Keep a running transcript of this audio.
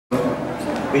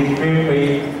With firm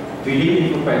faith, believe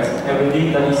and profess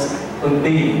everything that is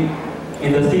contained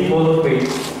in the symbol of faith,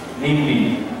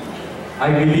 namely,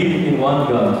 I believe in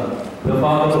one God, the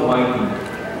Father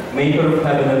Almighty, maker of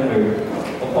heaven and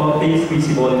earth, of all things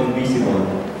visible and invisible.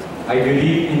 I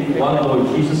believe in one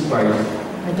Lord Jesus Christ,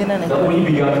 the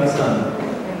only begotten Son,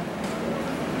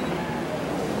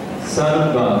 Son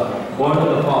of God, born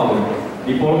of the Father,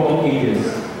 before all ages,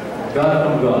 God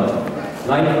from God,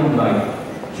 light from light,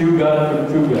 true God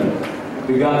from true God,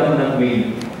 begotten not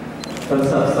made,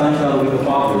 consubstantial with the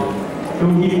Father.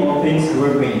 Through him all things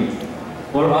were made.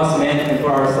 For us men and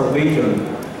for our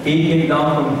salvation, he came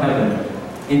down from heaven,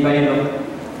 and by the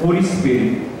Holy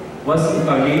Spirit was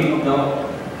incarnate of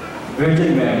the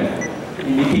Virgin Mary,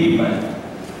 and became man.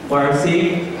 For our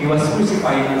sake, he was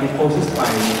crucified under Pontius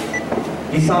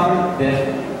Pilate. He suffered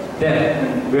death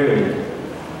and buried,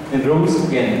 and rose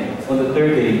again on the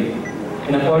third day,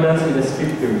 in accordance with the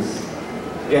Scriptures.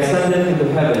 He ascended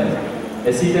into heaven,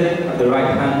 and seated at the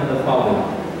right hand of the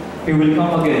Father. He will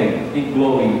come again in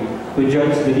glory to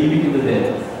judge the living and the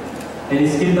dead, and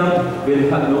his kingdom will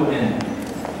have no end.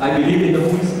 I believe in the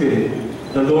Holy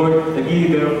Spirit, the Lord, the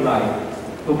giver of life,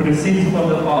 who proceeds from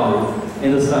the Father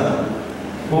and the Son,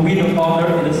 who with the Father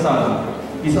and the Son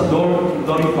is adored and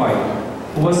glorified,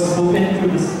 who was spoken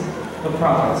through the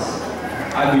prophets.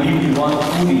 I believe in one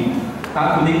holy,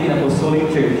 Catholic and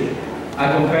Apostolic Church.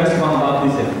 I confess one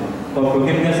baptism for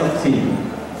forgiveness of sin,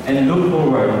 and look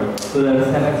forward to the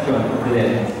resurrection of the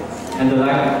dead and the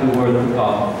life of the world to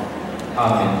come.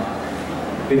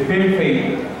 Amen. With firm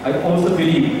faith, I also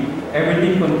believe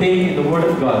everything contained in the Word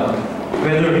of God,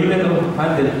 whether written or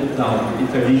handed down in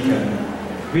tradition,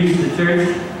 which the Church,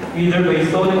 either by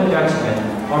solemn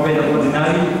judgment or by the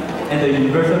ordinary and the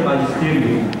universal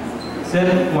magisterium,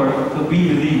 set forth to be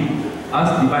believed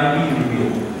as divinely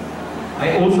revealed.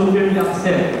 I also firmly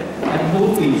accept and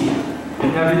hold each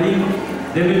and everything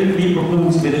definitely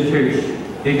proposed by the Church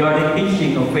regarding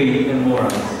teaching of faith and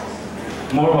morals.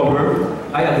 Moreover,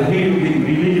 I adhere with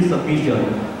religious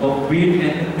submission of will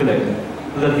and intellect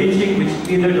to the teaching which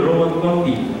either the Roman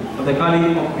Pontiff or the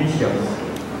College of Bishops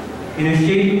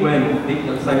initiate when they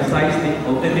exercise the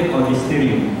authentic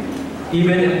magisterium,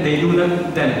 even if they do not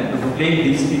intend to proclaim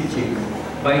these teachings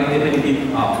by a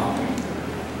definitive act.